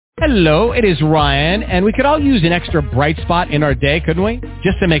Hello, it is Ryan, and we could all use an extra bright spot in our day, couldn't we?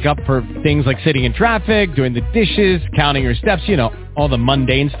 Just to make up for things like sitting in traffic, doing the dishes, counting your steps, you know, all the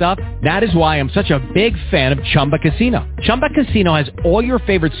mundane stuff. That is why I'm such a big fan of Chumba Casino. Chumba Casino has all your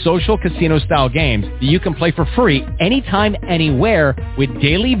favorite social casino-style games that you can play for free anytime, anywhere with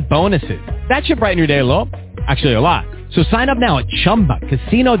daily bonuses. That should brighten your day a little. Actually, a lot. So sign up now at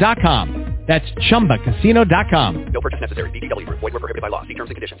ChumbaCasino.com. That's ChumbaCasino.com. No purchase necessary. VGW Group. Void where prohibited by law. See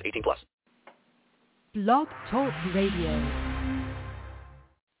terms and conditions. 18+. Blog Talk Radio.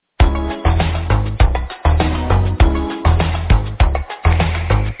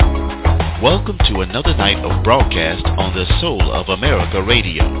 Welcome to another night of broadcast on the Soul of America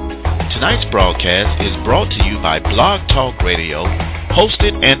Radio. Tonight's broadcast is brought to you by Blog Talk Radio,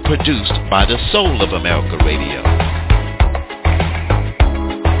 hosted and produced by the Soul of America Radio.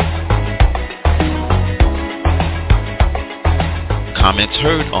 Comments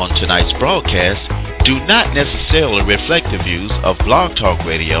heard on tonight's broadcast do not necessarily reflect the views of Blog Talk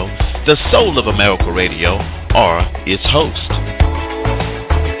Radio, the Soul of America Radio, or its host.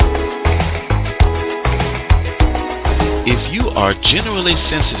 If you are generally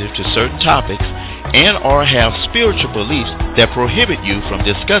sensitive to certain topics and or have spiritual beliefs that prohibit you from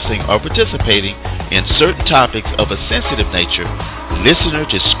discussing or participating in certain topics of a sensitive nature, listener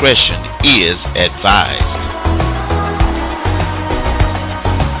discretion is advised.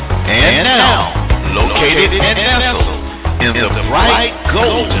 And now, located and nestled in the bright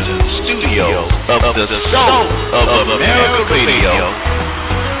golden studio of the Soul of America Radio,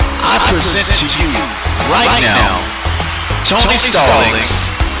 I present to you right now Tony Stallings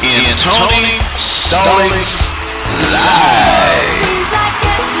in Tony Stallings Live.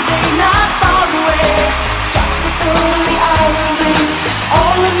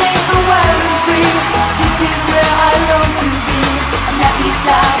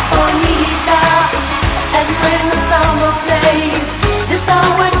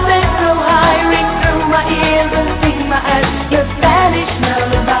 Your Spanish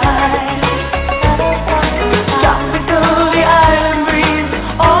lullaby. Tropical, the island breeze,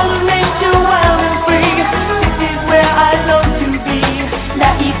 all the nature wild and free. This is where I long to be,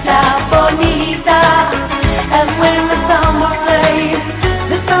 La Isla Bonita. And when the samba plays,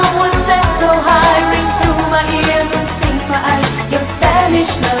 the someone set so high, ring through my ears and sings my eyes. Your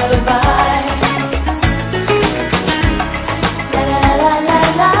Spanish lullaby.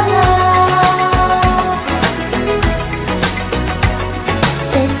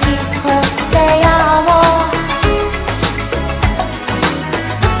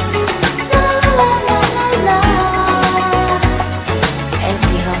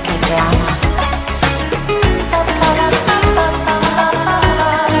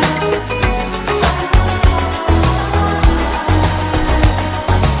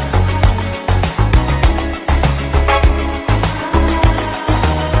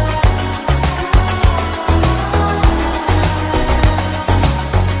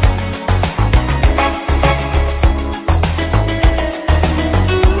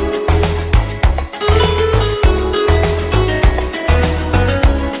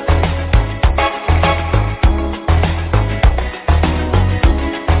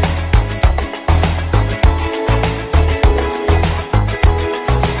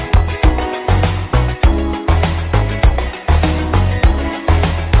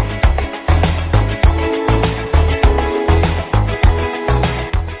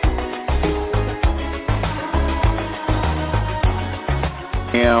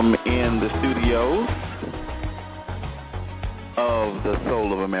 In the studios of the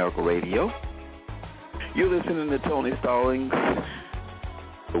Soul of America Radio. You're listening to Tony Stallings,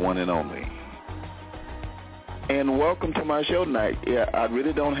 the one and only. And welcome to my show tonight. Yeah, I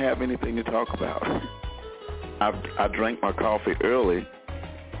really don't have anything to talk about. I drank my coffee early,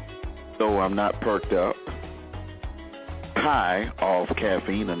 so I'm not perked up, high off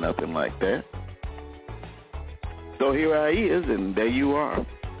caffeine or nothing like that. So here I is, and there you are.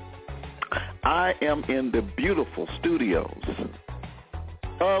 I am in the beautiful studios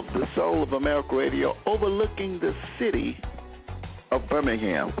of the Soul of America Radio overlooking the city of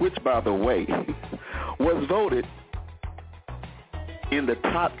Birmingham, which, by the way, was voted in the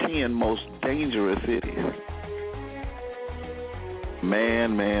top 10 most dangerous cities.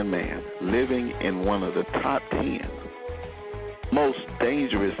 Man, living in one of the top 10 most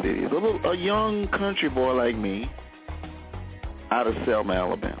dangerous cities. A young country boy like me out of Selma,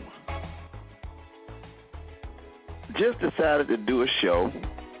 Alabama. Just decided to do a show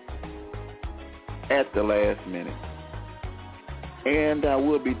at the last minute. And I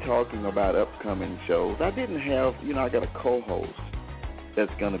will be talking about upcoming shows. I didn't have, I got a co-host.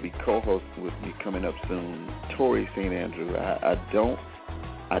 that's going to be co-hosting with me coming up soon, Tori St. Andrew.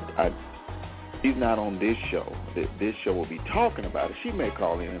 She's not on this show. This show will be talking about it. She may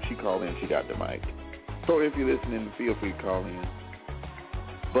call in. If she called in, she got the mic. So if you're listening, feel free to call in.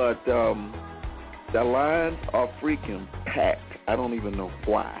 But the lines are freaking packed. I don't even know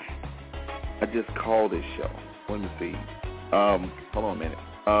why. I just called this show. Let me see. Hold on a minute.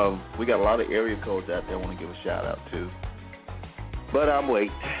 We got a lot of area codes out there I want to give a shout-out to. But I'll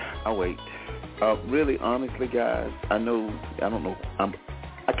wait. Really, honestly, guys, I don't know.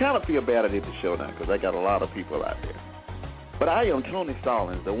 I kind of feel bad I did the show now because I got a lot of people out there. But I am Tony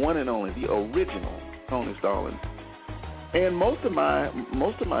Stallings, the one and only, the original Tony Stallings. And most of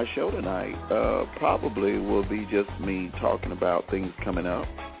my show tonight probably will be just me talking about things coming up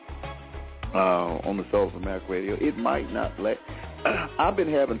on the Soul of America Radio. It might not let. I've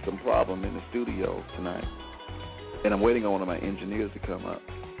been having some problem in the studio tonight, and I'm waiting on one of my engineers to come up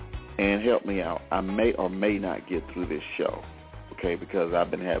and help me out. I may or may not get through this show, okay, because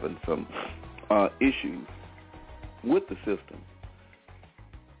I've been having some issues with the system.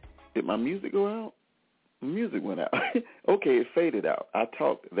 Did my music go out? Music went out. Okay, it faded out. I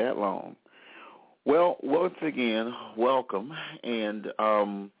talked that long. Well, once again, welcome. And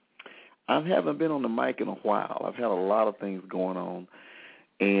I haven't been on the mic in a while. I've had a lot of things going on.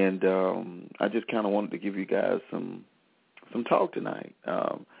 And I just kind of wanted to give you guys some talk tonight.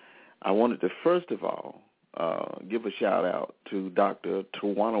 I wanted to, first of all, give a shout-out to Dr.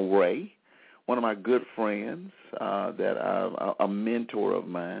 Tawana Ray, one of my good friends, a mentor of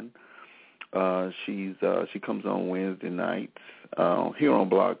mine. She comes on Wednesday nights here on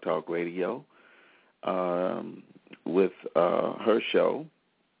Blog Talk Radio with her show.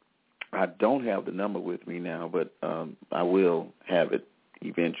 I don't have the number with me now, but I will have it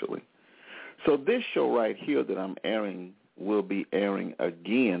eventually. So this show right here that I'm airing will be airing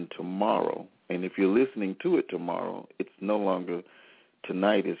again tomorrow. And if you're listening to it tomorrow, it's no longer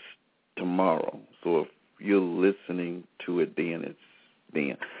tonight, it's tomorrow. So if you're listening to it then, it's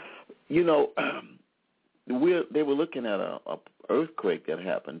then. You know, they were looking at a earthquake that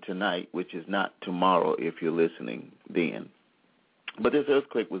happened tonight, which is not tomorrow if you're listening then. But this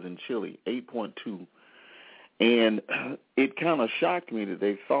earthquake was in Chile, 8.2. And it kind of shocked me that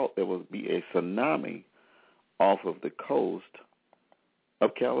they thought there would be a tsunami off of the coast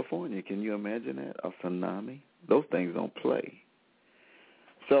of California. Can you imagine that? A tsunami? Those things don't play.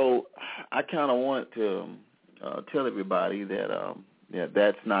 So I kind of want to tell everybody that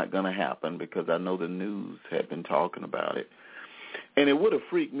that's not going to happen because I know the news have been talking about it. And it would have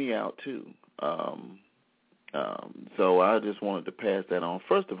freaked me out, too. So I just wanted to pass that on.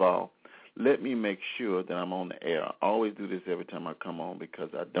 First of all, let me make sure that I'm on the air. I always do this every time I come on because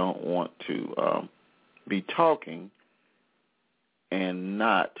I don't want to be talking and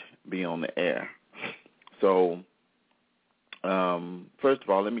not be on the air. So first of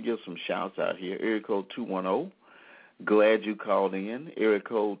all, let me give some shouts out here. Area code 210. Glad you called in. Area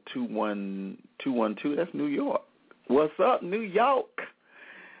code 212. That's New York. What's up, New York?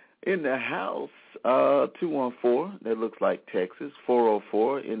 In the house, 214. That looks like Texas.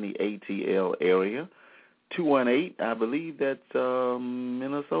 404 in the ATL area. 218. I believe that's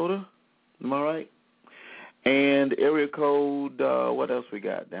Minnesota. Am I right? And area code. What else we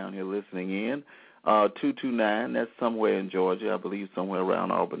got down here listening in? 229. That's somewhere in Georgia. I believe somewhere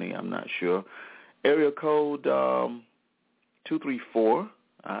around Albany. I'm not sure. Area code 234.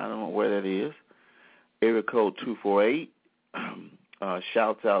 I don't know where that is. Area code 248.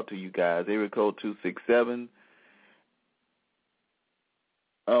 Shouts out to you guys. Area code 267.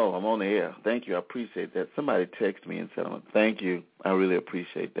 Oh, I'm on the air. Thank you. I appreciate that. Somebody texted me and said, thank you. I really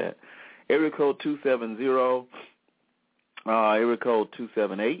appreciate that. Area code 270. Area code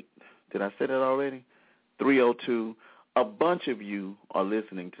 278. Did I say that already? 302. A bunch of you are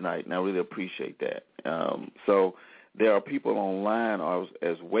listening tonight, and I really appreciate that. So there are people online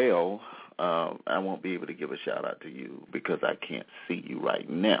as well. I won't be able to give a shout-out to you because I can't see you right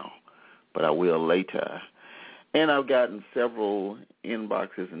now, but I will later. And I've gotten several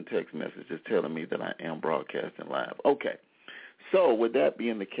inboxes and text messages telling me that I am broadcasting live. Okay, so with that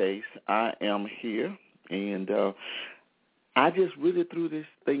being the case, I am here, and I just really threw this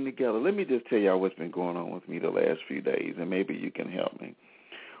thing together. Let me just tell y'all what's been going on with me the last few days, and maybe you can help me.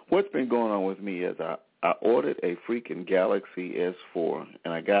 What's been going on with me is I ordered a freaking Galaxy S4,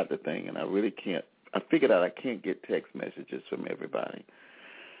 and I got the thing, and I figured out I can't get text messages from everybody.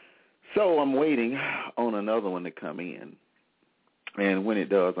 So I'm waiting on another one to come in, and when it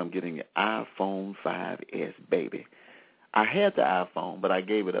does, I'm getting the iPhone 5S, baby. I had the iPhone, but I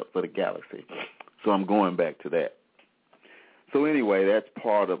gave it up for the Galaxy, so I'm going back to that. So anyway, that's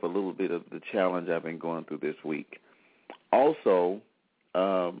part of a little bit of the challenge I've been going through this week. Also,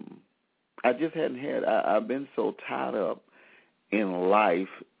 I just hadn't had, I've been so tied up in life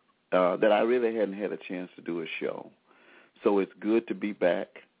that I really hadn't had a chance to do a show. So it's good to be back.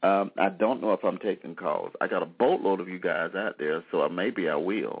 I don't know if I'm taking calls. I got a boatload of you guys out there, so maybe I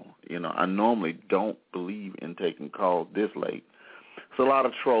will. You know, I normally don't believe in taking calls this late. There's a lot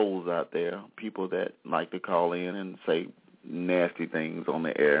of trolls out there, people that like to call in and say nasty things on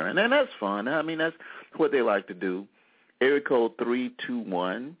the air, and then that's fun. I mean, that's what they like to do. Area code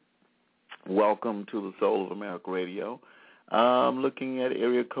 321, welcome to the Soul of America Radio. I'm looking at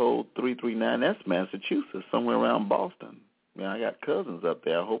area code 339, that's Massachusetts, somewhere around Boston. I got cousins up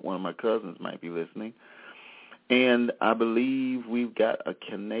there. I hope one of my cousins might be listening. And I believe we've got a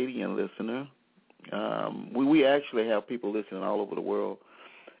Canadian listener. We actually have people listening all over the world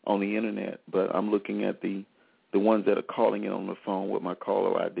on the Internet, but I'm looking at the ones that are calling in on the phone with my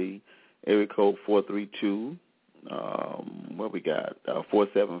caller ID, area code 432. What we got?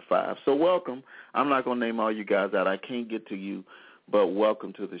 475. So welcome. I'm not going to name all you guys out. I can't get to you, but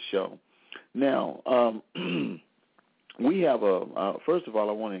welcome to the show. Now, we have first of all,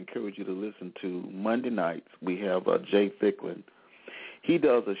 I want to encourage you to listen to Monday nights. We have Jay Thicklin. He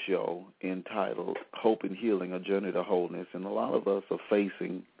does a show entitled Hope and Healing, A Journey to Wholeness, and a lot of us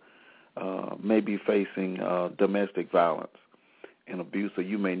are maybe facing domestic violence and abuse, or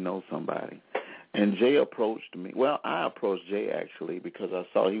you may know somebody. And Jay approached me. Well, I approached Jay, actually, because I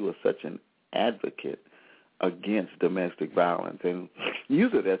saw he was such an advocate against domestic violence. And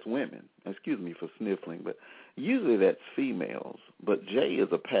usually that's women. Excuse me for sniffling, but usually that's females. But Jay is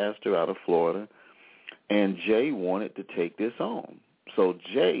a pastor out of Florida, and Jay wanted to take this on. So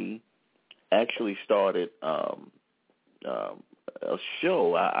Jay actually started a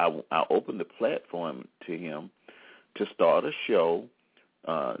show. I opened the platform to him to start a show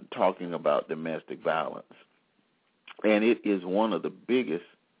talking about domestic violence. And it is one of the biggest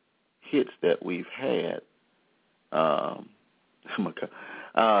hits that we've had.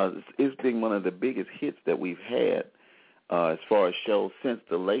 It's been one of the biggest hits that we've had as far as shows since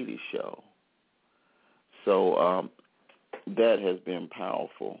the Ladies Show. So that has been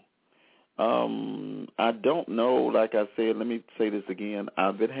powerful. I don't know, like I said, let me say this again.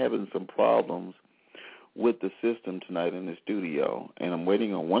 I've been having some problems with the system tonight in the studio, and I'm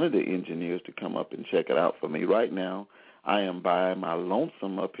waiting on one of the engineers to come up and check it out for me. Right now, I am by my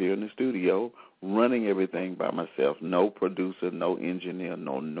lonesome up here in the studio, running everything by myself. No producer, no engineer,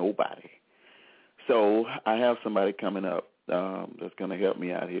 no nobody. So I have somebody coming up that's going to help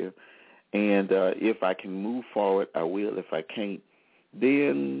me out here. And if I can move forward, I will. If I can't,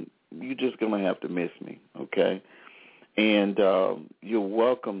 then you're just going to have to miss me, okay? And you're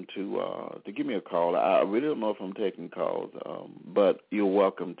welcome to give me a call. I really don't know if I'm taking calls, but you're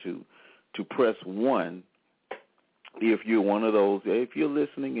welcome to press 1 if you're one of those. If you're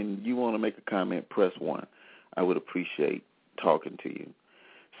listening and you want to make a comment, press 1. I would appreciate talking to you.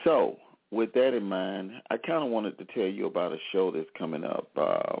 So with that in mind, I kind of wanted to tell you about a show that's coming up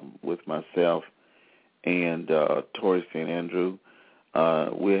with myself and Tori St. Andrew.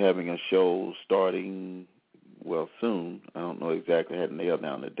 We're having a show starting, soon. I don't know exactly, I haven't nailed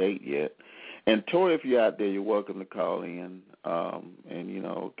down the date yet. And Tori, if you're out there, you're welcome to call in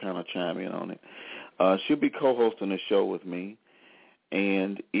and, kind of chime in on it. She'll be co-hosting the show with me,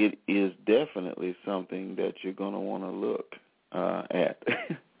 and it is definitely something that you're going to want to look at.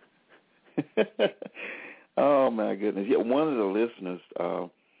 Oh, my goodness. Yeah, one of the listeners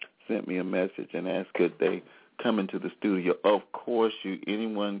sent me a message and asked could they come into the studio. Of course,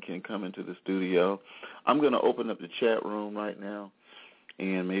 anyone can come into the studio. I'm going to open up the chat room right now,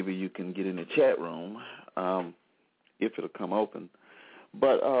 and maybe you can get in the chat room if it'll come open.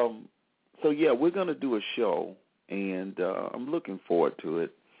 But, we're going to do a show, and I'm looking forward to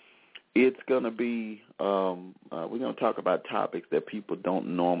it. It's going to be, we're going to talk about topics that people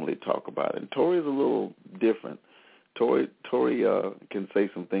don't normally talk about. And Tori's a little different. Tori can say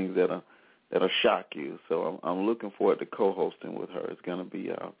some things that'll shock you. So I'm looking forward to co-hosting with her. It's going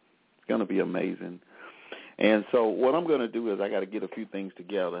to be amazing. And so what I'm going to do is I got to get a few things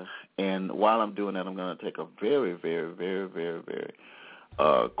together. And while I'm doing that, I'm going to take a very, very, very, very, very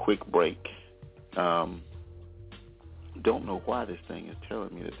quick break. Don't know why this thing is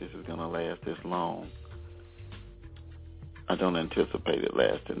telling me that this is going to last this long. I don't anticipate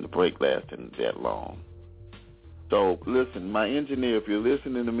the break lasting that long. So, listen, my engineer, if you're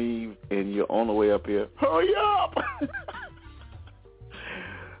listening to me and you're on the way up here, hurry up!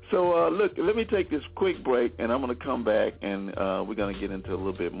 So, look, let me take this quick break, and I'm going to come back, and we're going to get into a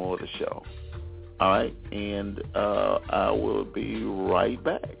little bit more of the show. All right, and I will be right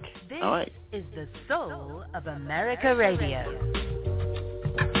back. All right. This is the Soul of America Radio.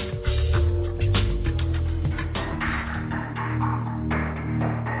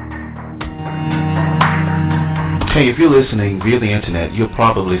 Hey, if you're listening via the internet, you're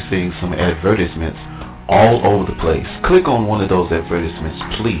probably seeing some advertisements all over the place. Click on one of those advertisements,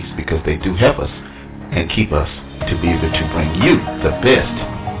 please, because they do help us and keep us to be able to bring you the best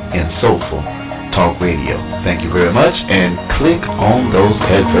in soulful talk radio. Thank you very much, and click on those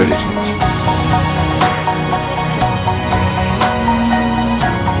advertisements.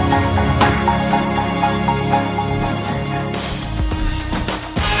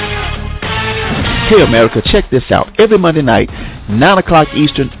 Hey America, check this out. Every Monday night, 9 o'clock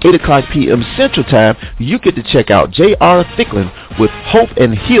Eastern, 8 o'clock p.m. Central Time, you get to check out J.R. Thicklin with Hope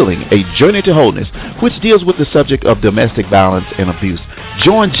and Healing, A Journey to Wholeness, which deals with the subject of domestic violence and abuse.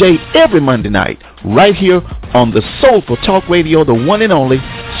 Join Jay every Monday night, right here on the Soulful Talk Radio, the one and only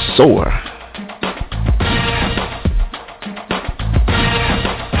SOAR.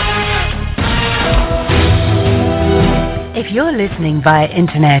 If you're listening via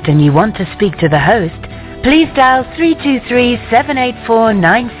internet and you want to speak to the host, please dial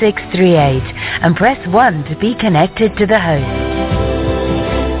 323-784-9638 and press 1 to be connected to the host.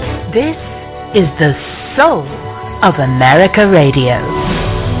 This is the Soul of America Radio.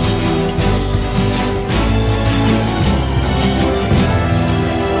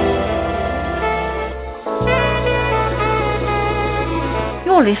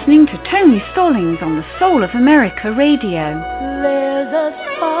 You're listening to Tony Stallings on the Soul of America Radio. There's a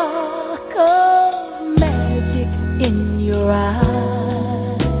spark of magic in your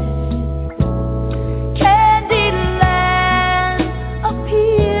eyes. Candyland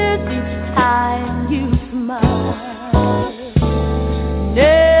appears each time you smile.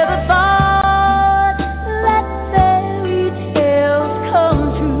 Never thought that fairy tales come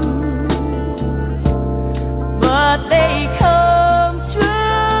true, but they come.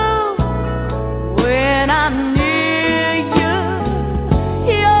 I'm near you,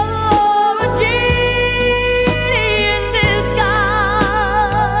 you're a genie in disguise.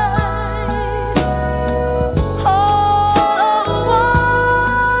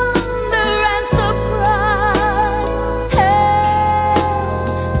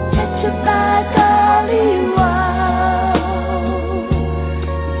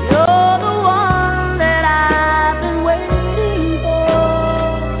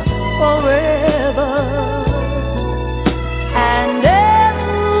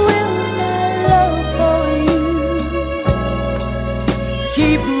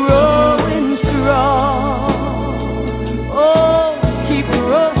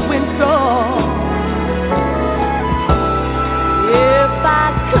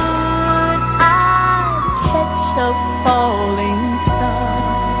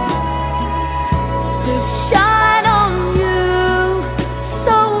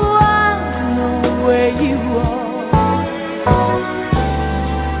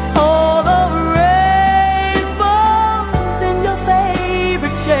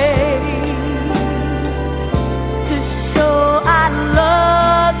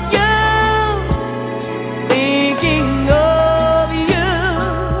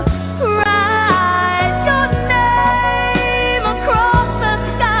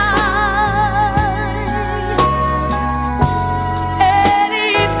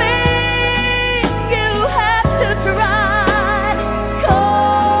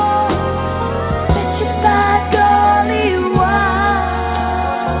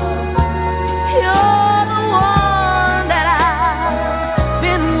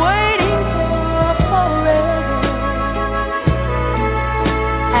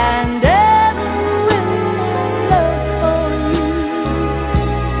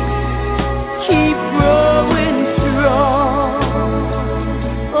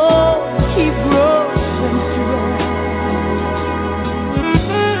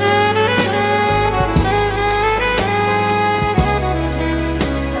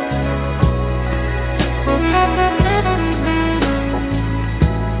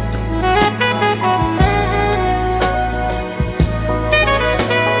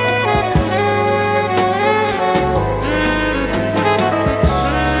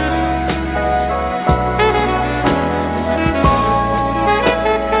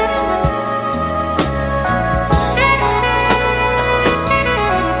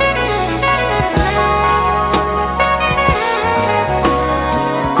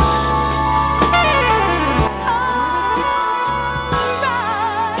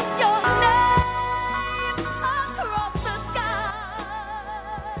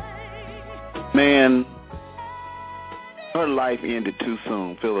 ended too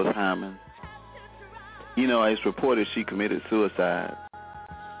soon. Phyllis Hyman. You know, it's reported she committed suicide,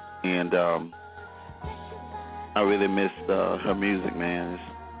 and I really missed her music, man.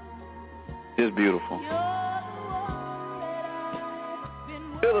 It's beautiful.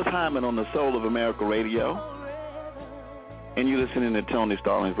 Phyllis Hyman on the Soul of America Radio, and you're listening to Tony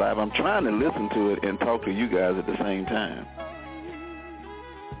Stallings Live. I'm trying to listen to it and talk to you guys at the same time.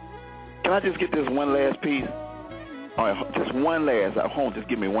 Can I just get this one last piece? All right, just one last. Hold on, just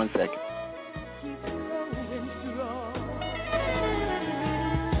give me 1 second.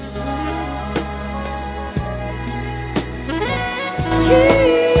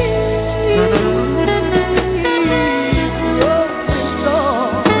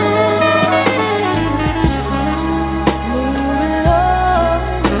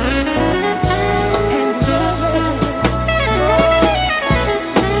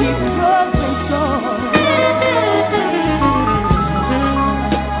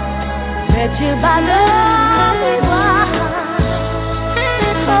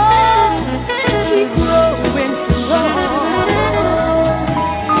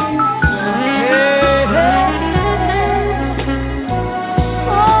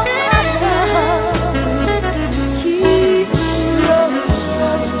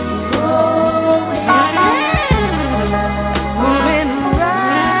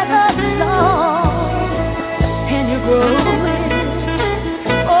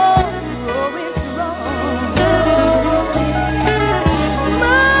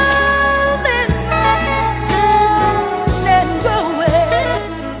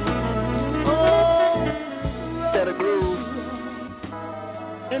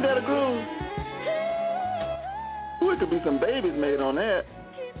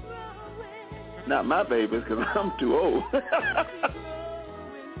 Not my babies, because I'm too old.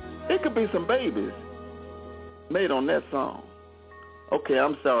 It could be some babies made on that song. Okay,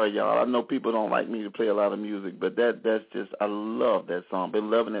 I'm sorry, y'all. I know people don't like me to play a lot of music, but that's just, I love that song. Been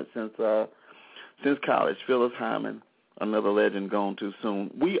loving it since college. Phyllis Hyman, another legend gone too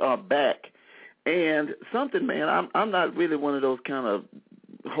soon. We are back. And something, man, I'm not really one of those kind of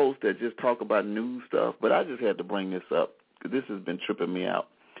hosts that just talk about news stuff, but I just had to bring this up because this has been tripping me out.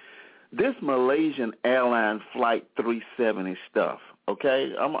 This Malaysian airline Flight 370 stuff,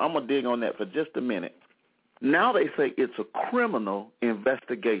 okay? I'm going to dig on that for just a minute. Now they say it's a criminal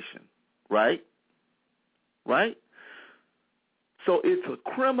investigation, right? Right? So it's a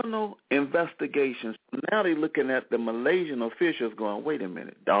criminal investigation. Now they're looking at the Malaysian officials going, wait a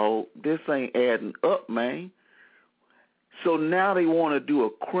minute, dog, this ain't adding up, man. So now they want to do a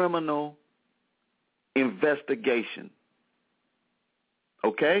criminal investigation,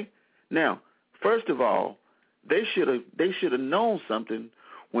 okay? Now, first of all, they should have known something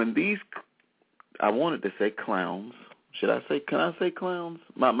when these, I wanted to say clowns. Can I say clowns?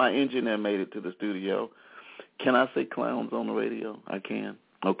 My engineer made it to the studio. Can I say clowns on the radio? I can.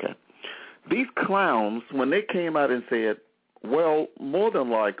 Okay. These clowns, when they came out and said, well, more than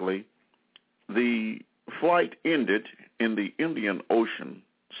likely, the flight ended in the Indian Ocean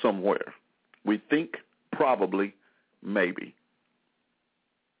somewhere. We think, probably, maybe.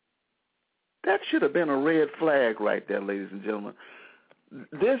 That should have been a red flag right there, ladies and gentlemen.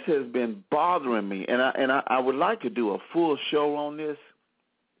 This has been bothering me, and I would like to do a full show on this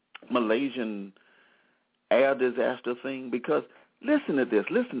Malaysian air disaster thing, because listen to this.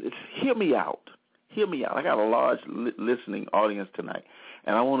 Hear me out. Hear me out. I got a large listening audience tonight,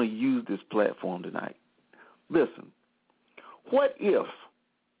 and I want to use this platform tonight. Listen, what if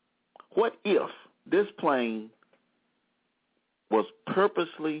this plane was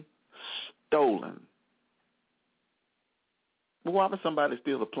purposely stolen? Well, why would somebody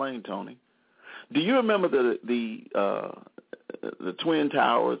steal a plane, Tony? Do you remember the Twin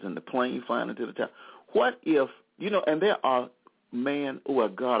Towers and the plane flying into the tower? What if, and there are,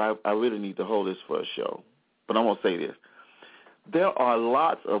 God, I really need to hold this for a show, but I'm going to say this. There are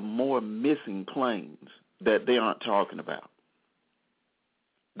lots of more missing planes that they aren't talking about.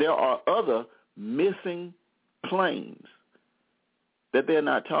 There are other missing planes that they're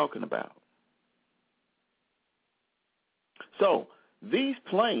not talking about. So these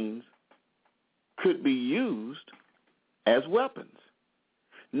planes could be used as weapons.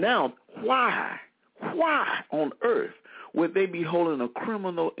 Now, why on earth would they be holding a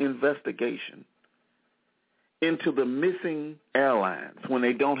criminal investigation into the missing airlines when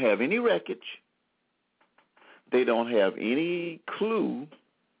they don't have any wreckage? They don't have any clue.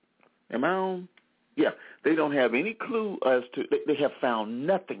 Am I on? Yeah. They don't have any clue as to, they have found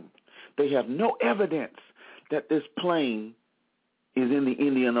nothing. They have no evidence that this plane is in the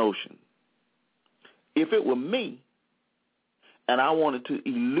Indian Ocean. If it were me, and I wanted to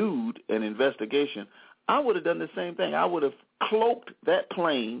elude an investigation, I would have done the same thing. I would have cloaked that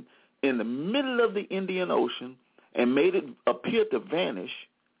plane in the middle of the Indian Ocean and made it appear to vanish,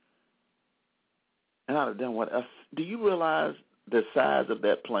 and I'd have done what else. Do you realize the size of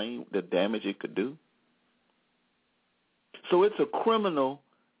that plane, the damage it could do? So it's a criminal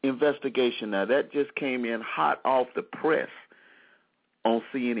investigation. Now, that just came in hot off the press on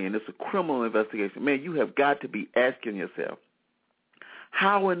CNN. It's a criminal investigation. Man, you have got to be asking yourself,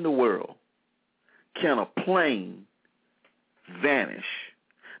 how in the world can a plane vanish?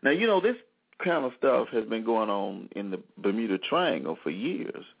 Now, you know, this kind of stuff has been going on in the Bermuda Triangle for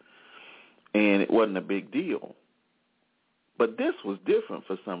years, and it wasn't a big deal. But this was different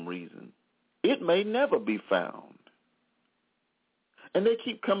for some reason. It may never be found. And they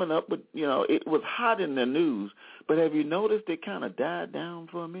keep coming up with, you know, it was hot in the news, but have you noticed it kind of died down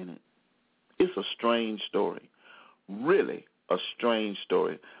for a minute? It's a strange story. Really a strange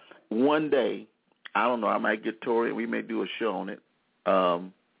story. One day, I don't know, I might get Tori, we may do a show on it,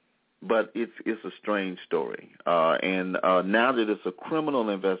 but it's a strange story. And now that it's a criminal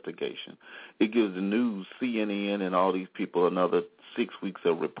investigation, it gives the news, CNN, and all these people another 6 weeks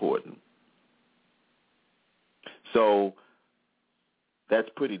of reporting. So that's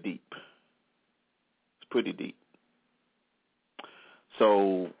pretty deep. It's pretty deep.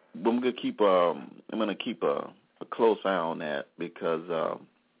 So I'm gonna keep a close eye on that because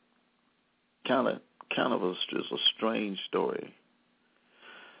kind of a strange story.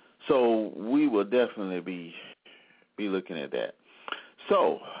 So we will definitely be looking at that.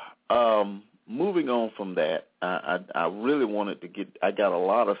 So moving on from that, I really wanted to I got a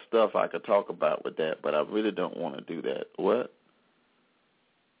lot of stuff I could talk about with that, but I really don't want to do that. What?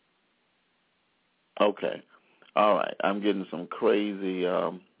 Okay. All right. I'm getting some crazy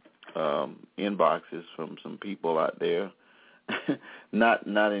inboxes from some people out there. not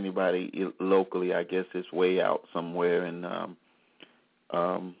anybody locally. I guess it's way out somewhere. And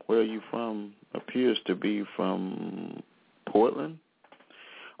where are you from? Appears to be from Portland.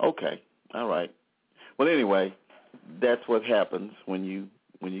 Okay. All right. Well, anyway, that's what happens when you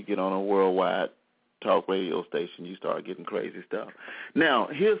get on a worldwide talk radio station. You start getting crazy stuff. Now,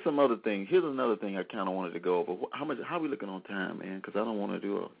 here's some other things. Here's another thing I kind of wanted to go over. How are we looking on time, man? Because I don't want to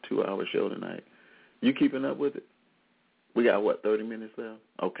do a 2-hour show tonight. You keeping up with it? We got, 30 minutes left?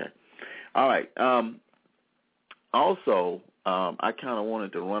 Okay. All right. Also, I kind of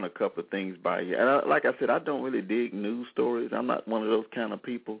wanted to run a couple of things by you. And like I said, I don't really dig news stories. I'm not one of those kind of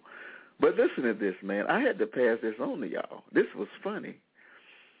people. But listen to this, man. I had to pass this on to y'all. This was funny.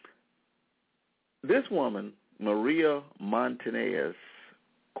 This woman, Maria Montanez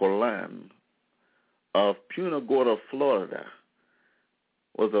Corlan of Punta Gorda, Florida,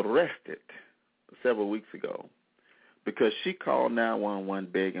 was arrested several weeks ago because she called 911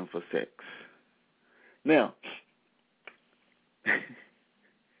 begging for sex. Now,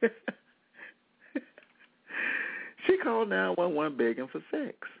 she called 911 begging for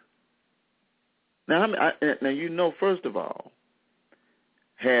sex. Now, now you know, first of all,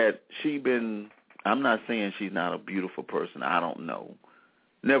 had she been, I'm not saying she's not a beautiful person. I don't know.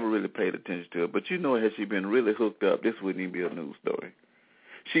 Never really paid attention to her. But you know, had she been really hooked up, this wouldn't even be a news story.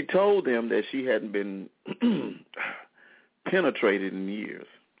 She told them that she hadn't been penetrated in years.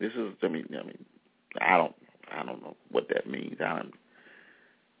 This is, I mean, I don't know what that means.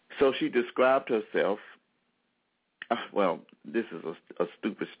 So she described herself. Well, this is a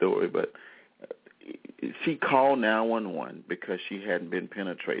stupid story, but she called 911 because she hadn't been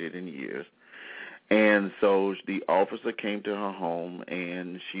penetrated in years. And so the officer came to her home,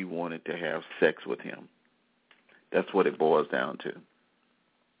 and she wanted to have sex with him. That's what it boils down to.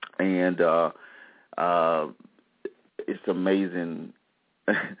 And it's amazing.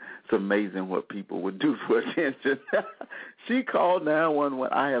 It's amazing what people would do for attention. She called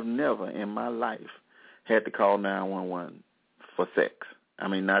 911. I have never in my life had to call 911 for sex. I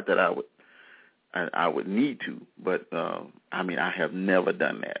mean, not that I would need to, but I mean, I have never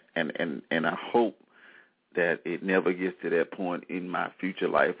done that, and I hope that it never gets to that point in my future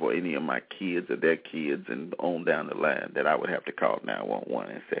life or any of my kids or their kids and on down the line that I would have to call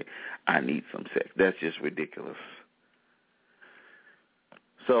 911 and say, I need some sex. That's just ridiculous.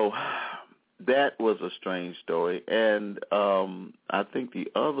 So that was a strange story, and I think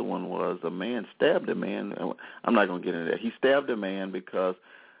the other one was a man stabbed a man. I'm not going to get into that. He stabbed a man because,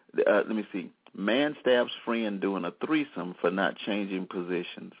 let me see, man stabs friend doing a threesome for not changing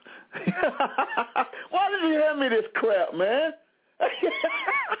positions. Why did you hand me this crap, man?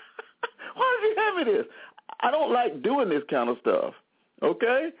 Why did you hand me this? I don't like doing this kind of stuff,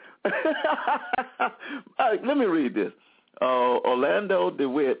 okay? All right, let me read this. Orlando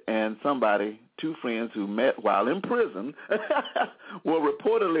DeWitt and somebody, two friends who met while in prison, were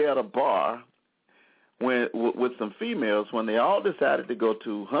reportedly at a bar with some females when they all decided to go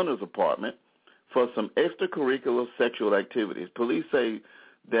to Hunter's apartment for some extracurricular sexual activities. Police say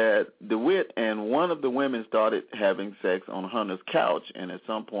that DeWitt and one of the women started having sex on Hunter's couch, and at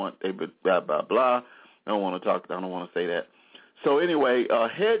some point they blah, blah, blah. I don't want to say that. So anyway,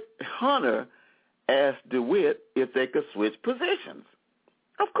 Hunter asked DeWitt if they could switch positions.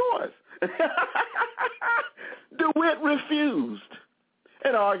 Of course. DeWitt refused.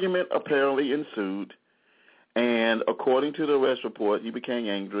 An argument apparently ensued, and according to the arrest report, he became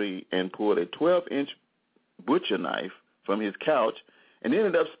angry and pulled a 12-inch butcher knife from his couch and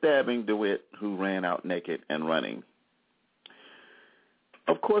ended up stabbing DeWitt, who ran out naked and running.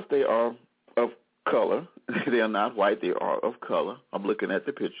 Of course, they are of color. They are not white. They are of color. I'm looking at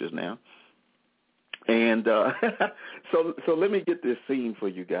the pictures now. And so let me get this scene for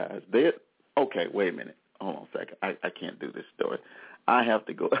you guys. Okay, wait a minute. Hold on a second. I can't do this story. I have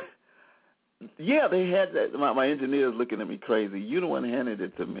to go. Yeah, they had that. My engineer's looking at me crazy. You the one handed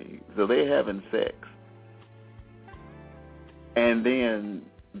it to me. So they having sex. And then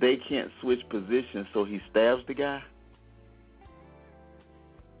they can't switch positions, so he stabs the guy?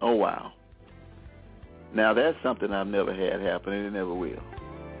 Oh, wow. Now, that's something I've never had happen, and it never will.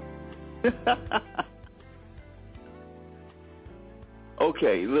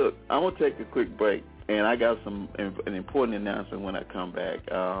 Okay, look, I'm going to take a quick break, and I got an important announcement when I come back.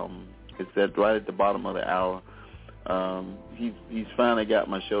 It's right at the bottom of the hour. He's finally got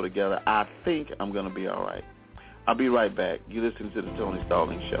my show together. I think I'm going to be all right. I'll be right back. You listen to the Tony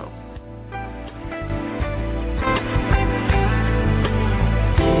Stallings Show.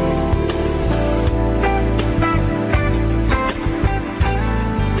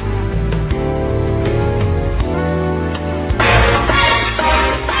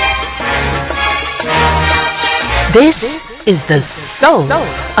 This is the Soul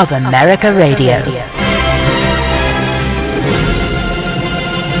of America Radio.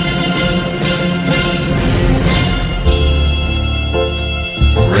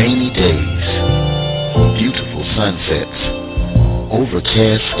 Rainy days, beautiful sunsets,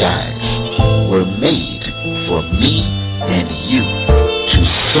 overcast skies were made for me and you to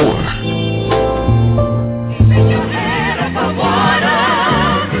soar. Keeping your head above water,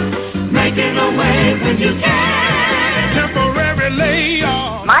 making a wave when you can. Temporary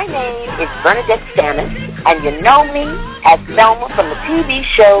layoff. My name is Bernadette Stannis, and you know me as Thelma from the TV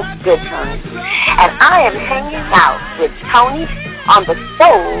show Good Times. And I am hanging out with Tony on the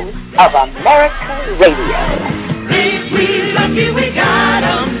Soul of America Radio. We lucky we got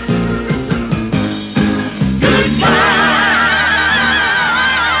 'em. Good times.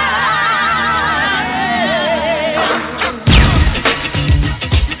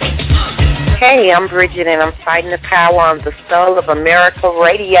 Hey, I'm Bridget, and I'm fighting the power on the Soul of America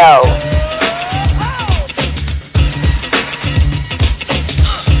Radio.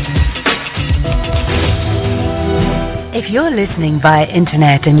 If you're listening via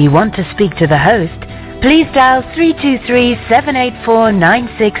internet and you want to speak to the host, please dial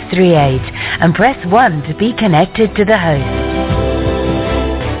 323-784-9638 and press 1 to be connected to the host.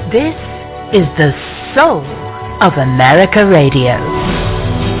 This is the Soul of America Radio.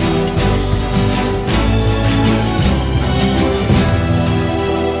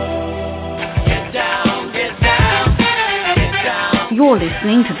 You're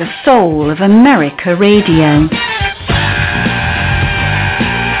listening to the Soul of America Radio.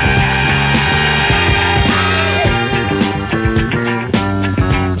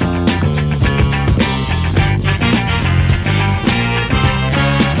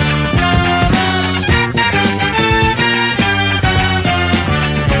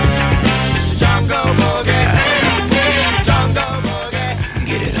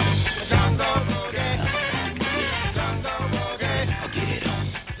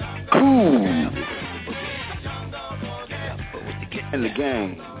 And the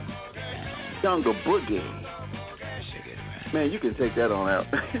gang, Jungle Boogie. Man, you can take that on out.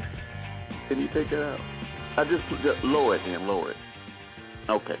 Can you take that out? I just lower it then, lower it.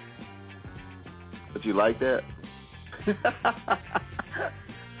 Okay. But you like that?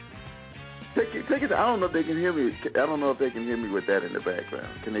 Take it. I don't know if they can hear me. I don't know if they can hear me with that in the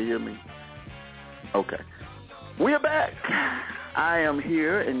background. Can they hear me? Okay. We are back. I am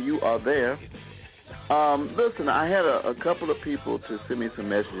here and you are there. Listen, I had a couple of people to send me some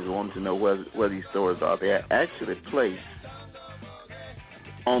messages wanting to know where these stories are. They are actually placed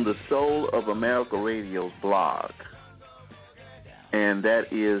on the Soul of America Radio's blog. and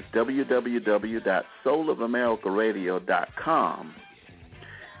that is www.soulamericaradio.com.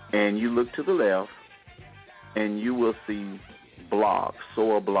 And you look to the left, and you will see blog,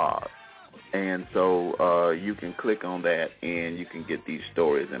 SOAR blog. And so you can click on that, and you can get these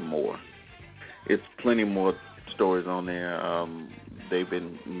stories and more. It's plenty more stories on there.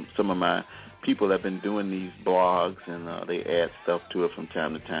 Some of my people have been doing these blogs, and they add stuff to it from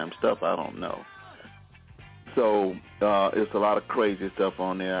time to time, stuff I don't know. So it's a lot of crazy stuff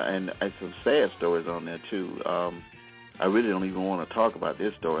on there, and some sad stories on there, too. I really don't even want to talk about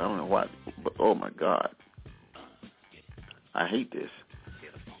this story. I don't know why, but oh, my God. I hate this.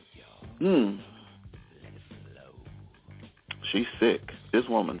 She's sick. This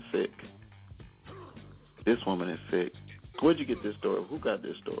woman's sick. This woman is sick. Where'd you get this story? Who got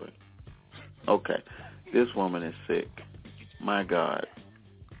this story? Okay. This woman is sick. My God.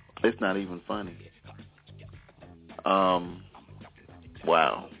 It's not even funny.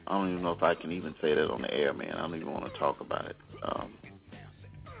 Wow. I don't even know if I can even say that on the air, man. I don't even want to talk about it.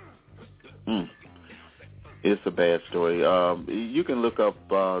 It's a bad story. You can look up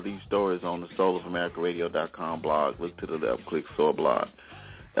these stories on the soulofamerica.radio.com blog. Look to the left, click SOAR blog.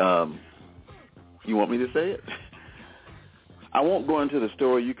 You want me to say it? I won't go into the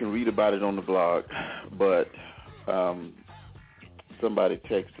story. You can read about it on the blog. But somebody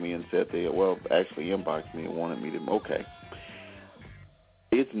texted me and said actually inboxed me and wanted me to, okay.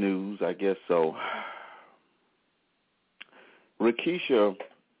 It's news, I guess so. Rakeisha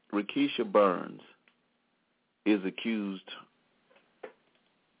Burns is accused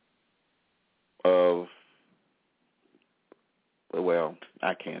of,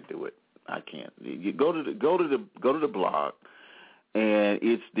 I can't do it. I can't. You go to the blog, and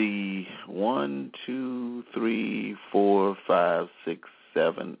it's the 1, 2, 3, 4, 5, 6,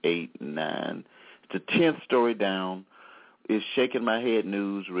 7, 8, 9. It's the 10th story down. It's Shaking My Head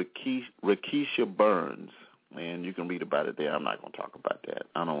News. Rakeisha Burns, and you can read about it there. I'm not going to talk about that.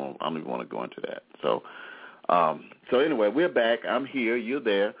 I don't even want to go into that. So anyway, we're back. I'm here. You're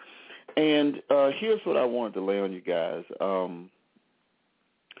there. And here's what I wanted to lay on you guys.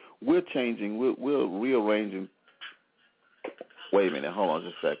 We're changing. We're rearranging. Wait a minute. Hold on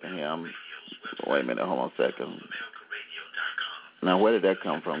just a second here. Wait a minute. Hold on a second. Now, where did that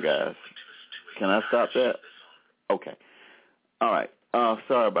come from, guys? Can I stop that? Okay. All right.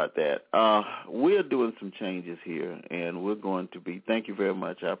 Sorry about that. We're doing some changes here, and we're going to be, thank you very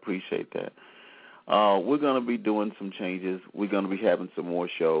much. I appreciate that. We're going to be doing some changes. We're going to be having some more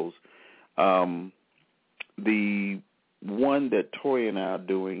shows. The one that Tori and I are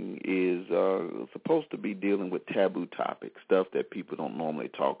doing is supposed to be dealing with taboo topics, stuff that people don't normally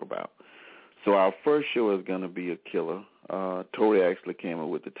talk about. So our first show is going to be a killer. Tori actually came up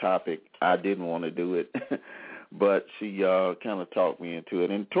with the topic. I didn't want to do it, but she kind of talked me into it.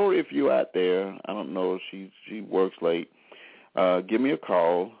 And Tori, if you're out there, I don't know, she works late. Give me a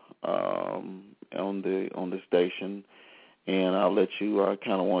call on the station, and I'll let you. I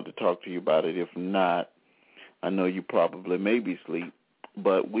kind of want to talk to you about it. If not, I know you probably may be asleep,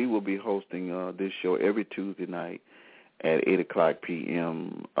 but we will be hosting this show every Tuesday night at 8 o'clock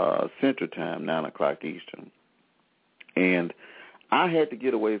p.m. Central Time, 9 o'clock Eastern. And I had to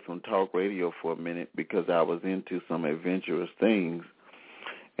get away from talk radio for a minute because I was into some adventurous things,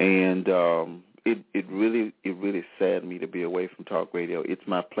 and it really saddened me to be away from talk radio. It's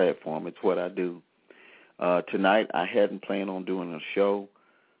my platform. It's what I do. Tonight I hadn't planned on doing a show,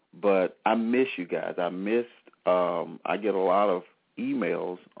 but I miss you guys. I get a lot of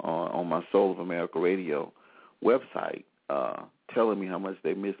emails on my Soul of America Radio website telling me how much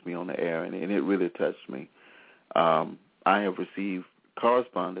they miss me on the air, and it really touched me. I have received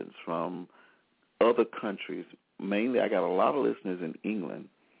correspondence from other countries. Mainly, I got a lot of listeners in England,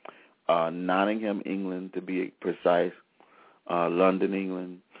 Nottingham, England, to be precise, London,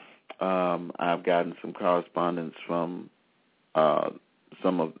 England. I've gotten some correspondence from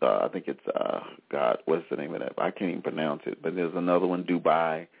some of, I think it's, what's the name of that? I can't even pronounce it, but there's another one,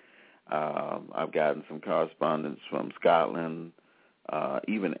 Dubai. I've gotten some correspondence from Scotland,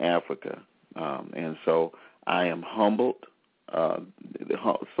 even Africa. And so I am humbled.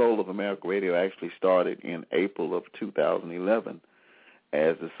 The Soul of America Radio actually started in April of 2011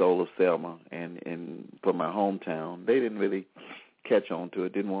 as the Soul of Selma, and for my hometown. They didn't really catch on to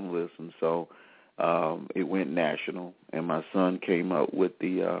it, didn't want to listen, so it went national, and my son came up with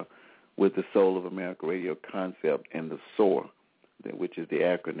the Soul of America Radio concept and the SOAR, which is the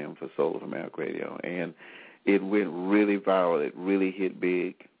acronym for Soul of America Radio, and it went really viral. It really hit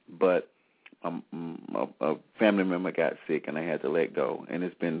big, but a family member got sick, and I had to let go, and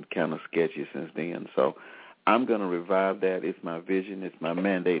it's been kind of sketchy since then. So I'm going to revive that. It's my vision. It's my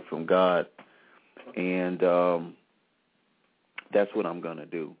mandate from God. And that's what I'm going to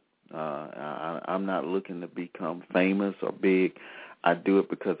do. I'm not looking to become famous or big. I do it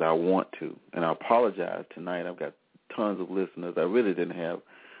because I want to. And I apologize tonight. I've got tons of listeners. I really didn't have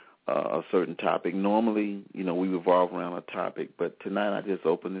a certain topic. Normally, we revolve around a topic. But tonight I just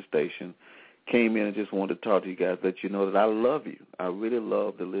opened the station, came in and just wanted to talk to you guys, let you know that I love you. I really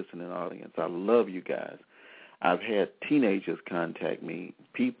love the listening audience. I love you guys. I've had teenagers contact me,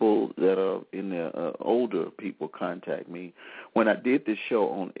 people that are in their older people contact me. When I did this show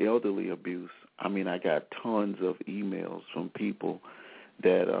on elderly abuse, I got tons of emails from people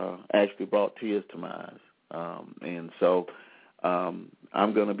that actually brought tears to my eyes. And so I'm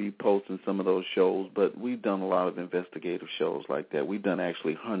going to be posting some of those shows, but we've done a lot of investigative shows like that. We've done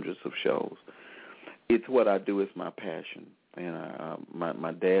actually hundreds of shows. It's what I do. It's my passion. And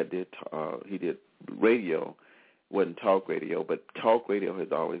my dad did radio. Wasn't talk radio, but talk radio has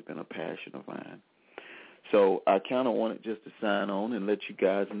always been a passion of mine. So I kind of wanted just to sign on and let you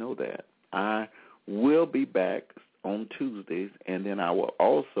guys know that. I will be back on Tuesdays, and then I will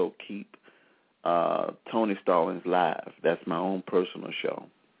also keep Tony Stallings Live. That's my own personal show.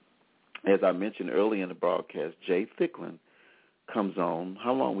 As I mentioned early in the broadcast, Jay Thicklin comes on.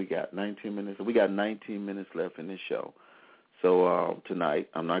 How long we got? 19 minutes? We got 19 minutes left in this show. So tonight,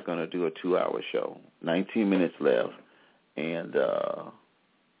 I'm not going to do a 2-hour show. 19 minutes left, and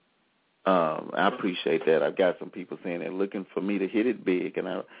I appreciate that. I've got some people saying they're looking for me to hit it big, and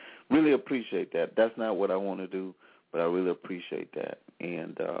I really appreciate that. That's not what I want to do, but I really appreciate that,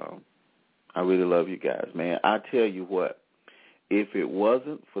 and I really love you guys, man. I tell you what, if it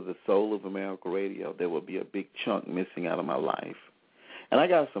wasn't for the Soul of America Radio, there would be a big chunk missing out of my life. And I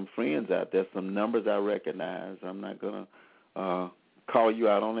got some friends out there, some numbers I recognize. I'm not going to call you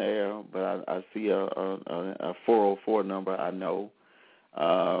out on the air, but I see a 404 number I know.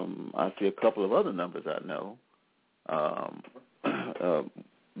 I see a couple of other numbers I know.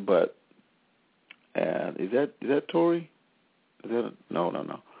 But is that Tori?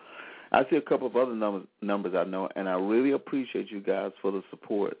 No. I see a couple of other numbers I know, and I really appreciate you guys for the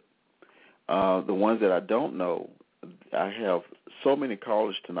support. The ones that I don't know, I have so many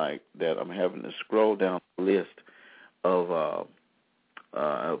callers tonight that I'm having to scroll down the list of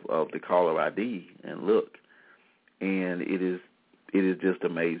the caller ID and look, and it is just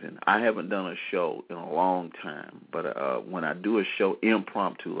amazing. I haven't done a show in a long time, but when I do a show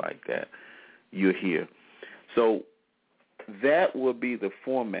impromptu like that, you're here. So that will be the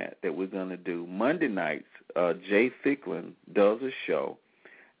format that we're going to do. Monday nights, Jay Thicklin does a show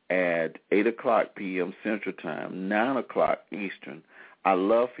at 8 o'clock p.m. Central Time, 9 o'clock Eastern. I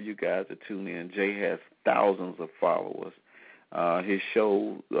love for you guys to tune in. Jay has thousands of followers. His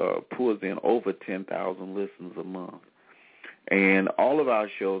show pulls in over 10,000 listens a month. And all of our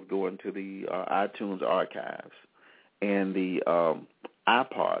shows go into the iTunes archives. And the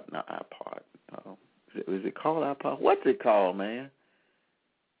is it called iPod? What's it called, man?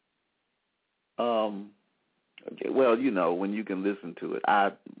 Well, when you can listen to it,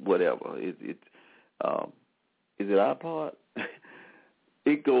 whatever. Is it iPod?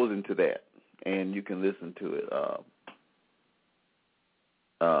 It goes into that, and you can listen to it.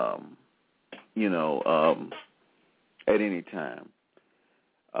 At any time.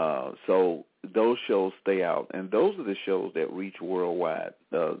 So those shows stay out, and those are the shows that reach worldwide.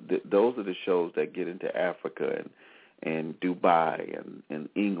 Those are the shows that get into Africa and Dubai and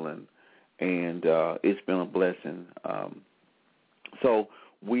England, and it's been a blessing. So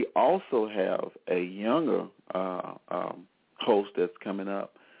we also have a younger host that's coming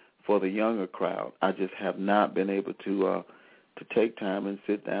up for the younger crowd. I just have not been able to take time and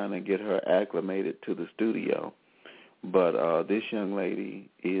sit down and get her acclimated to the studio. But this young lady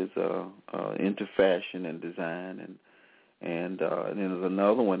is into fashion and design, and then there's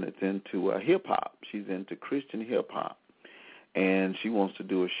another one that's into hip hop. She's into Christian hip hop, and she wants to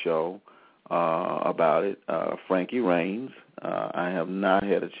do a show about it. Frankie Raines. I have not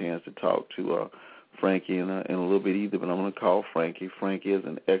had a chance to talk to Frankie in a little bit either, but I'm going to call Frankie. Frankie is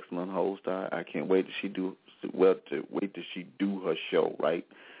an excellent host. I can't wait till she do her show, right?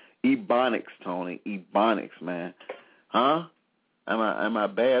 Ebonics, Tony. Ebonics, man. Huh? Am I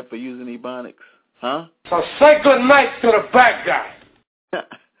bad for using Ebonics? Huh? So say good night to the bad guy.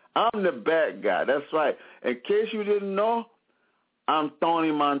 I'm the bad guy. That's right. In case you didn't know, I'm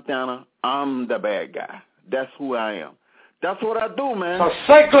Tony Montana. I'm the bad guy. That's who I am. That's what I do, man. So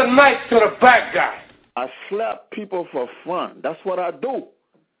say good night to the bad guy. I slap people for fun. That's what I do.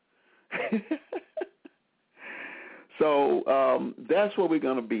 So that's where we're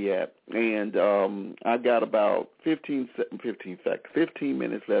going to be at. And I got about 15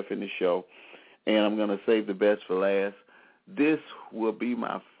 minutes left in the show, and I'm going to save the best for last. This will be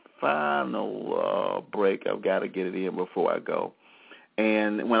my final break. I've got to get it in before I go.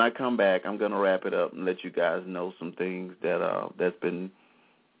 And when I come back, I'm going to wrap it up and let you guys know some things that's been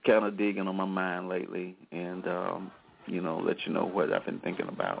kind of digging on my mind lately, and, let you know what I've been thinking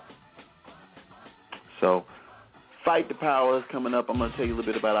about. So Fight the Power is coming up. I'm going to tell you a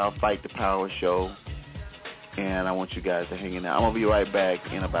little bit about our Fight the Power show, and I want you guys to hang in there. I'm going to be right back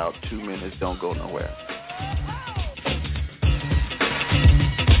in about 2 minutes. Don't go nowhere.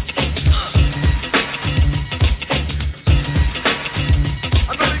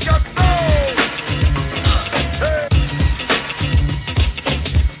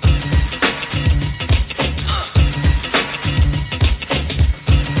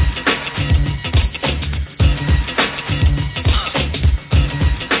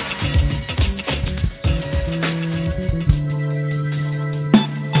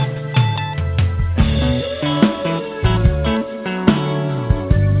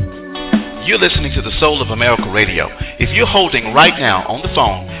 You're listening to the Soul of America Radio. If you're holding right now on the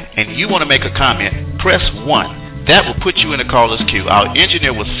phone and you want to make a comment, press 1. That will put you in the caller's queue. Our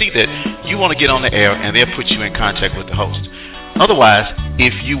engineer will see that you want to get on the air, and they'll put you in contact with the host. Otherwise,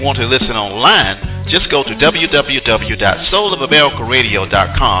 if you want to listen online, just go to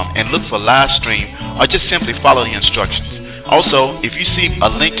www.soulofamericaradio.com and look for live stream, or just simply follow the instructions. Also, if you see a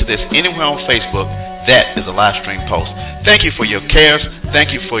link to this anywhere on Facebook, that is a live stream post. Thank you for your cares.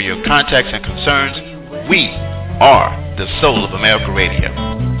 Thank you for your contacts and concerns. We are the Soul of America Radio.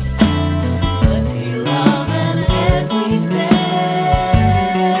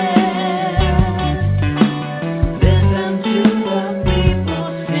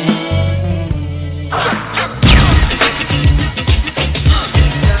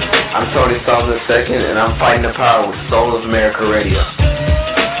 I'm Tony Stallings II, and I'm fighting the power with Soul of America Radio.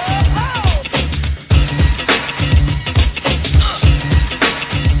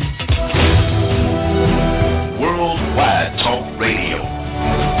 Worldwide Talk Radio.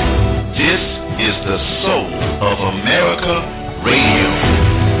 This is the Soul of America Radio.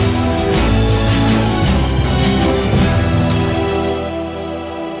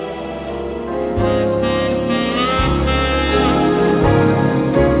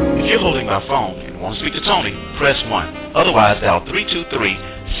 Holding my phone and want to speak to Tony, press 1. Otherwise, dial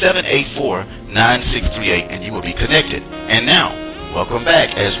 323-784-9638 and you will be connected. And now, welcome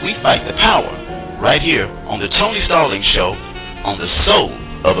back as we fight the power right here on the Tony Stallings Show on the Soul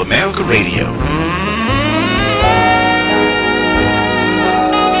of America Radio.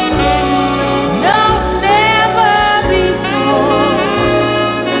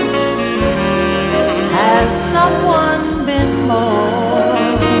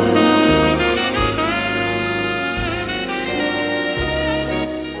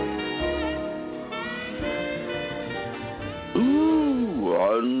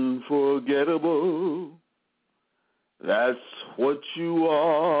 Unforgettable, that's what you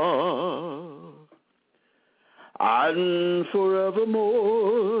are, and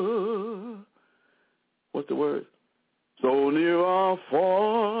forevermore, what's the word? So near or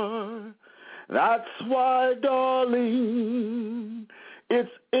far, that's why, darling, it's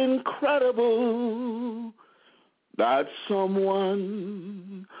incredible that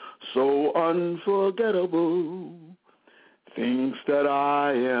someone so unforgettable thinks that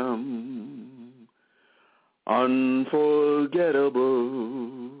I am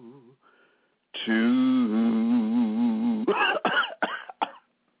unforgettable too.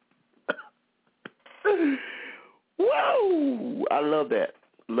 Whoa! I love that.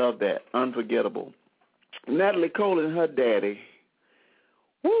 Love that. Unforgettable. Natalie Cole and her daddy.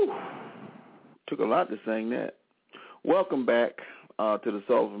 Woo! Took a lot to sing that. Welcome back to the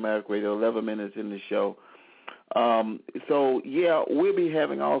Soul of America Radio. 11 minutes in the show. We'll be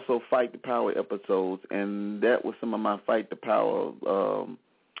having also Fight the Power episodes, and that was some of my Fight the Power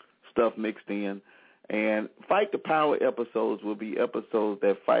stuff mixed in. And Fight the Power episodes will be episodes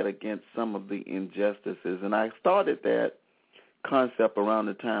that fight against some of the injustices. And I started that concept around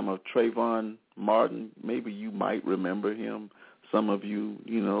the time of Trayvon Martin. Maybe you might remember him. Some of you,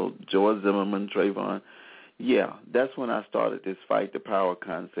 George Zimmerman, Trayvon. Yeah, that's when I started this Fight the Power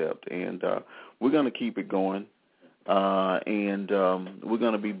concept. And we're going to keep it going. And we're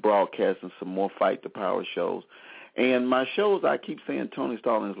going to be broadcasting some more Fight the Power shows. And my shows, I keep saying Tony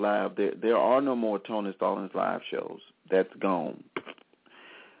Stallings Live. There are no more Tony Stallings Live shows. That's gone.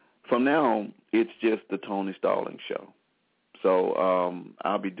 From now on, it's just the Tony Stallings Show. So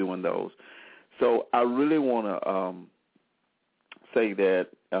I'll be doing those. So I really want to say that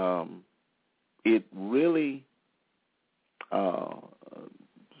it really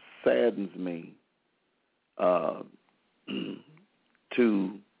saddens me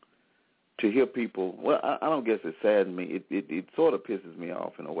to hear people. Well, I don't guess it saddens me. It sort of pisses me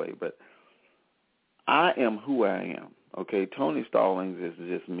off in a way, but I am who I am. Okay, Tony Stallings is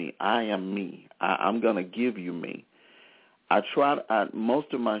just me. I am me. I'm going to give you me.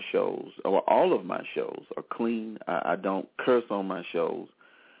 Most of my shows, or all of my shows, are clean. I don't curse on my shows.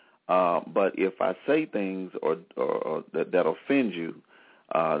 But if I say things or that offend you,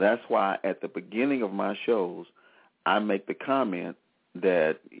 that's why at the beginning of my shows, I make the comment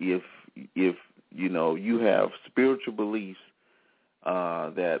that if you have spiritual beliefs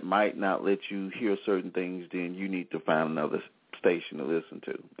that might not let you hear certain things, then you need to find another station to listen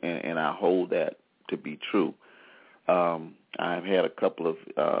to. And I hold that to be true. I've had a couple of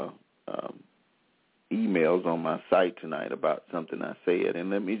emails on my site tonight about something I said, and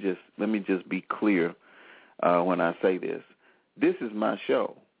let me just be clear when I say this. This is my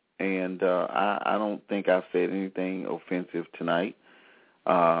show, and I don't think I said anything offensive tonight.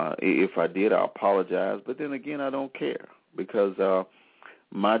 If I did, I apologize, but then again, I don't care, because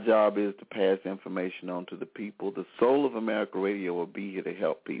my job is to pass information on to the people. The Soul of America Radio will be here to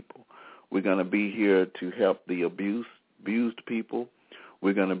help people. We're going to be here to help the abused people.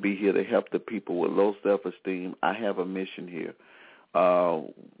 We're going to be here to help the people with low self-esteem. I have a mission here.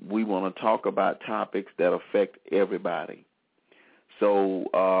 We want to talk about topics that affect everybody.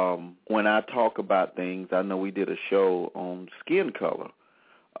 So when I talk about things, I know we did a show on skin color,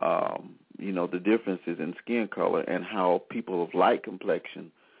 the differences in skin color and how people of light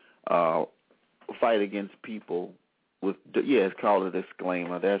complexion fight against people with, it's called a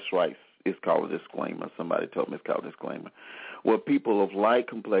disclaimer. That's right. It's called a disclaimer. Somebody told me it's called a disclaimer. Well, people of light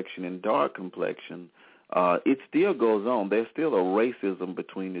complexion and dark complexion, it still goes on. There's still a racism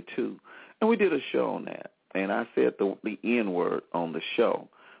between the two. And we did a show on that. And I said the N-word on the show.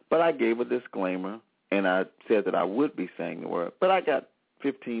 But I gave a disclaimer, and I said that I would be saying the word. But I got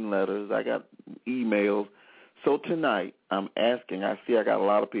 15 letters. I got emails. So tonight I'm asking, I see I got a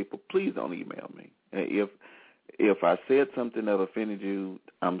lot of people, please don't email me. If I said something that offended you,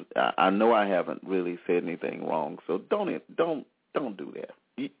 I know I haven't really said anything wrong. So don't do that.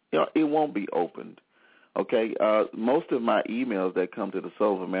 It won't be opened. Okay? Most of my emails that come to the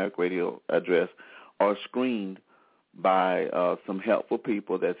Soul of America Radio address are screened by some helpful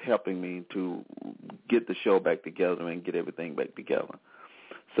people that's helping me to get the show back together and get everything back together.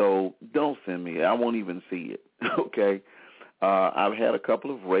 So don't send me. I won't even see it. Okay? I've had a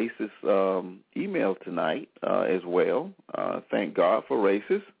couple of racist emails tonight as well. Thank God for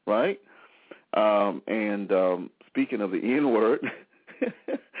racists, right? And speaking of the N-word,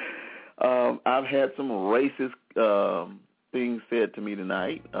 I've had some racist things said to me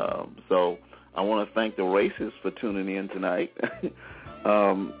tonight. So I want to thank the racists for tuning in tonight.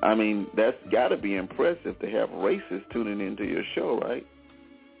 I mean, that's got to be impressive to have racists tuning into your show, right?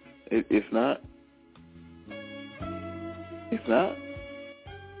 It's not? It's not?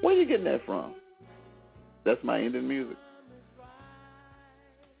 Where are you getting that from? That's my Indian music.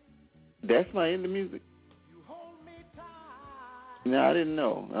 That's my Indian music. No, I didn't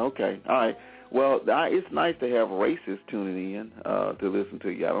know. Okay. All right. Well, it's nice to have racists tuning in to listen to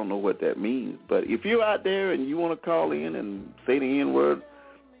you. I don't know what that means. But if you're out there and you want to call in and say the N-word,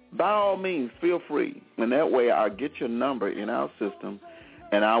 by all means, feel free. And that way I'll get your number in our system,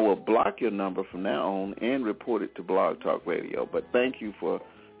 and I will block your number from now on and report it to Blog Talk Radio. But thank you for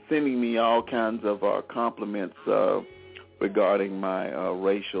sending me all kinds of compliments regarding my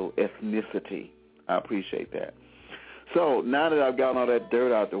racial ethnicity. I appreciate that. So now that I've gotten all that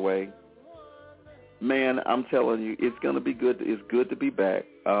dirt out the way, man, I'm telling you, it's going to be good. It's good to be back.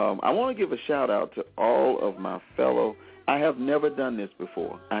 I want to give a shout-out to all of my fellow. I have never done this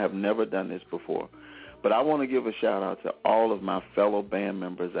before. But I want to give a shout-out to all of my fellow band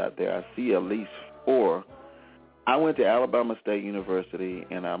members out there. I see at least 4. I went to Alabama State University,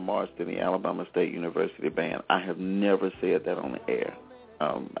 and I marched in the Alabama State University band. I have never said that on the air.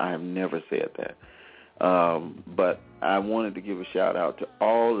 I have never said that. But I wanted to give a shout-out to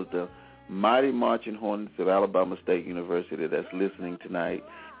all of the mighty marching hornets of Alabama State University that's listening tonight.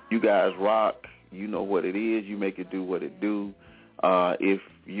 You guys rock. You know what it is. You make it do what it do. If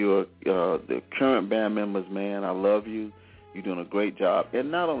you're the current band members, man, I love you. You're doing a great job.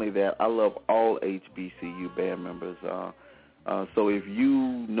 And not only that, I love all HBCU band members. So if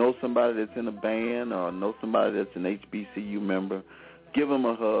you know somebody that's in a band or know somebody that's an HBCU member, give them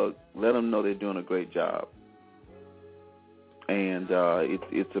a hug. Let them know they're doing a great job. and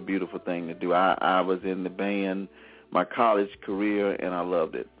it's a beautiful thing to do. I was in the band my college career, and I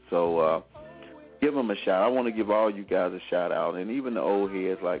loved it. So give them a shout. I want to give all you guys a shout out, and even the old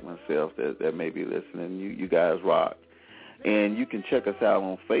heads like myself that may be listening. You guys rock. And you can check us out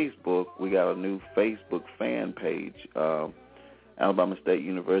on Facebook. We got a new Facebook fan page, Alabama State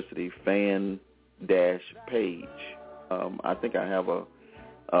University fan-page. I think I have a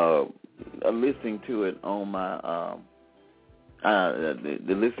listing to it on my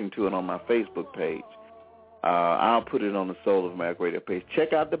the listing to it on my Facebook page. I'll put it on the Soul of America Radio page.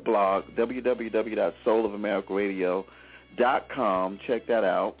 Check out the blog, www.soulofamericaradio.com. Check that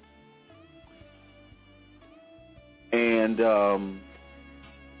out. And,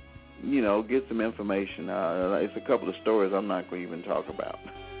 get some information. It's a couple of stories I'm not going to even talk about.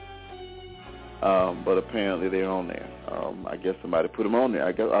 But apparently they're on there. I guess somebody put them on there.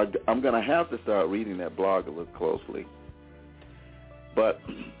 I guess I'm going to have to start reading that blog a little closely. But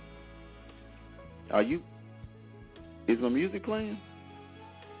is my music playing?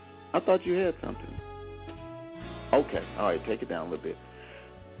 I thought you had something. Okay. All right. Take it down a little bit.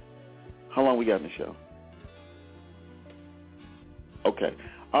 How long we got in the show? Okay.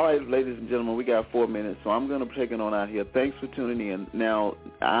 All right, ladies and gentlemen, we got 4 minutes, so I'm going to take it on out here. Thanks for tuning in. Now,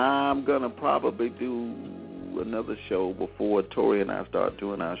 I'm going to probably do another show before Tori and I start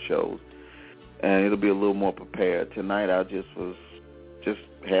doing our shows, and it'll be a little more prepared. Tonight I just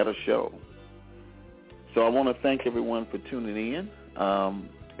had a show. So I want to thank everyone for tuning in,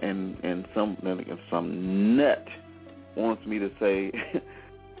 and some nut wants me to say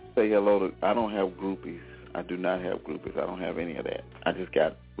hello to, I don't have groupies. I do not have groupies. I don't have any of that. I just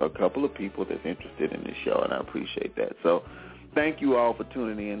got a couple of people that's interested in this show, and I appreciate that. So thank you all for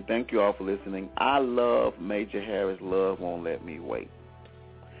tuning in. Thank you all for listening. I love Major Harris. Love Won't Let Me Wait.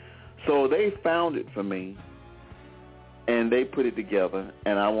 So they found it for me, and they put it together,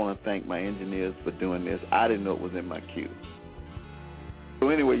 and I want to thank my engineers for doing this. I didn't know it was in my queue. So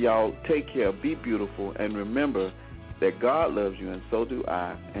anyway, y'all, take care. Be beautiful, and remember that God loves you, and so do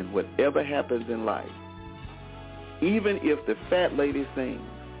I, and whatever happens in life, even if the fat lady sings,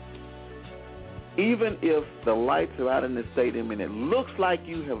 even if the lights are out in the stadium and it looks like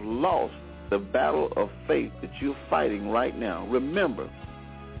you have lost the battle of faith that you're fighting right now, remember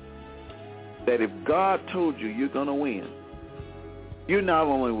that if God told you you're going to win, you not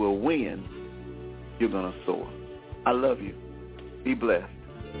only will win, you're going to soar. I love you. Be blessed.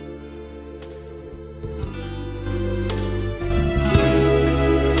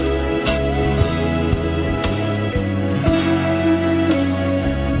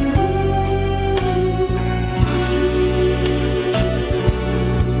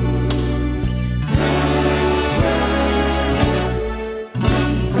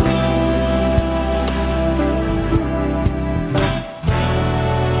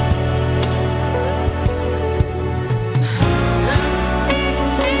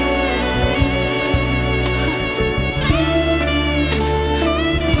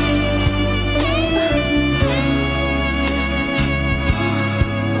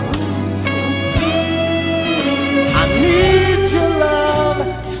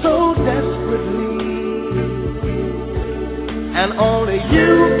 And only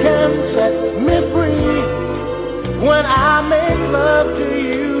you can set me free when I make love to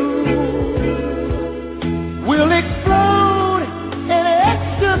you. We'll explode in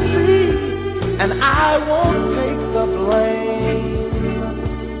ecstasy, and I won't take the blame.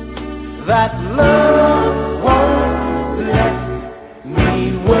 That love won't let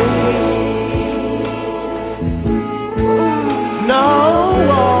me wait. No.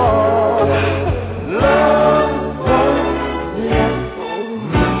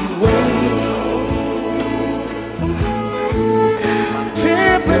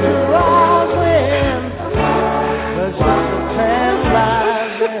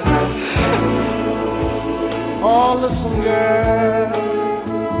 Oh, listen, girl,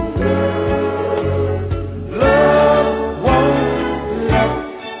 love won't let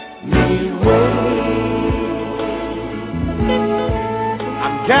me wait.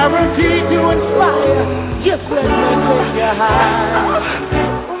 I'm guaranteed to inspire, just let me take you high.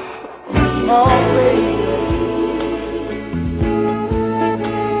 Oh, baby.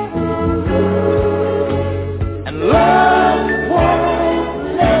 And love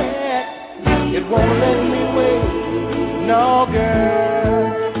won't let me wait, no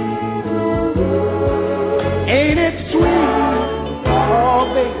girl. Ain't it sweet,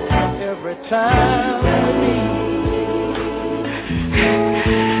 oh baby, every time we meet.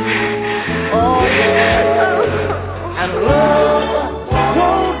 Oh yeah, and love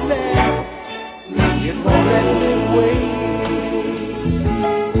won't let me wait.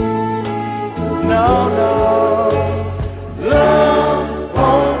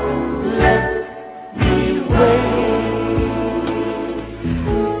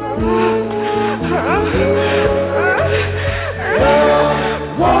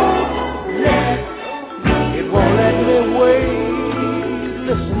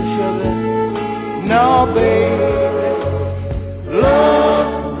 No, baby,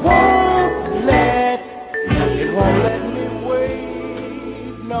 love won't let me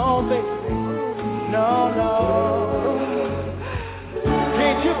wait. No, baby, no.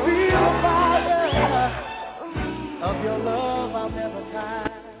 Can't you feel the fire of your love? I'll never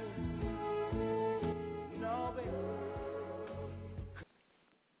die. No, baby.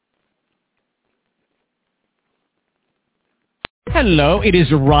 Hello, it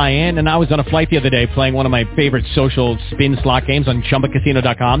is Ryan, and I was on a flight the other day playing one of my favorite social spin slot games on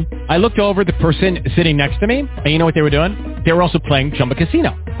ChumbaCasino.com. I looked over the person sitting next to me, and you know what they were doing? They were also playing Chumba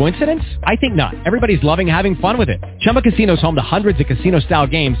Casino. Coincidence? I think not. Everybody's loving having fun with it. Chumba Casino is home to hundreds of casino-style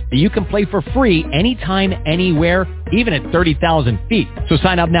games that you can play for free anytime, anywhere, even at 30,000 feet. So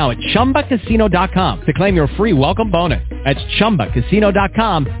sign up now at ChumbaCasino.com to claim your free welcome bonus. That's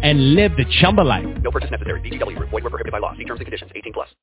ChumbaCasino.com and live the Chumba life. No purchase necessary. VGW. Void where prohibited by law. See terms and conditions. 18+.